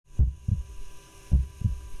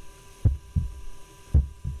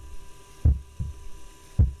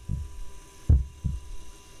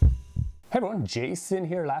Hey everyone, Jason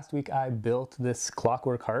here. Last week I built this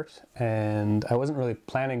Clockwork heart and I wasn't really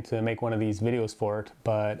planning to make one of these videos for it,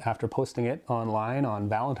 but after posting it online on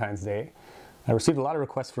Valentine's Day, I received a lot of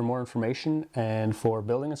requests for more information and for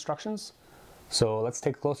building instructions. So let's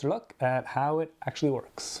take a closer look at how it actually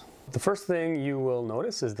works. The first thing you will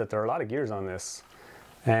notice is that there are a lot of gears on this,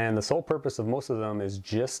 and the sole purpose of most of them is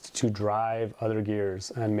just to drive other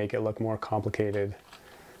gears and make it look more complicated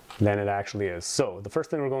than it actually is. So the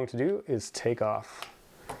first thing we're going to do is take off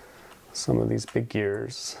some of these big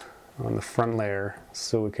gears on the front layer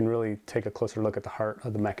so we can really take a closer look at the heart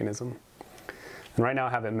of the mechanism. And right now I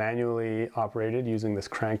have it manually operated using this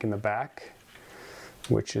crank in the back,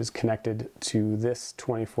 which is connected to this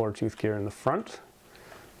 24 tooth gear in the front,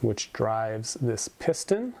 which drives this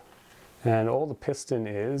piston. And all the piston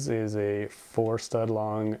is a 4 stud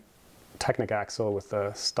long Technic axle with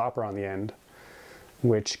a stopper on the end,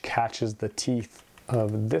 which catches the teeth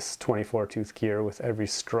of this 24 tooth gear with every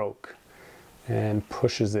stroke and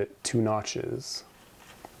pushes it 2 notches.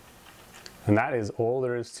 And that is all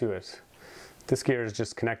there is to it. This gear is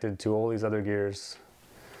just connected to all these other gears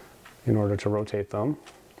in order to rotate them.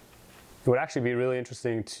 It would actually be really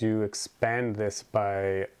interesting to expand this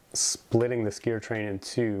by splitting this gear train in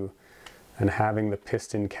 2 and having the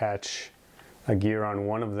piston catch a gear on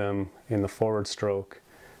one of them in the forward stroke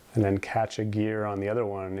and then catch a gear on the other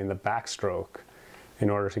one in the backstroke in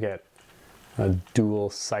order to get a dual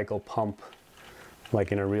cycle pump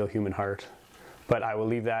like in a real human heart. But I will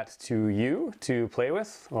leave that to you to play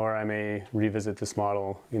with, or I may revisit this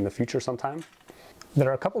model in the future sometime. There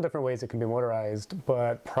are a couple different ways it can be motorized,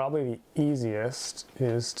 but probably the easiest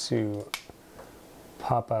is to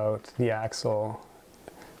pop out the axle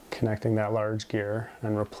connecting that large gear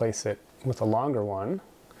and replace it with a longer one,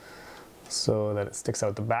 so that it sticks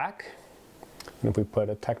out the back. And if we put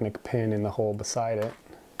a Technic pin in the hole beside it,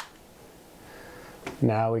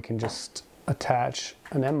 now we can just attach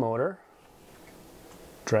an M motor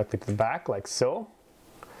directly to the back like so.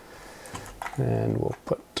 And we'll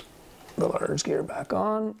put the large gear back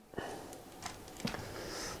on.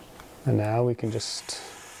 And now we can just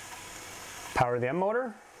power the M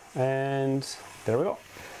motor, and there we go.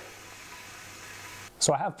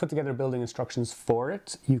 So I have put together building instructions for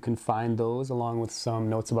it. You can find those along with some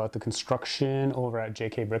notes about the construction over at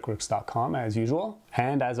jkbrickworks.com as usual.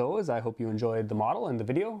 And as always, I hope you enjoyed the model and the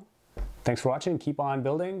video. Thanks for watching, keep on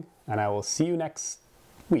building, and I will see you next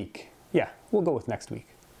week. Yeah, we'll go with next week.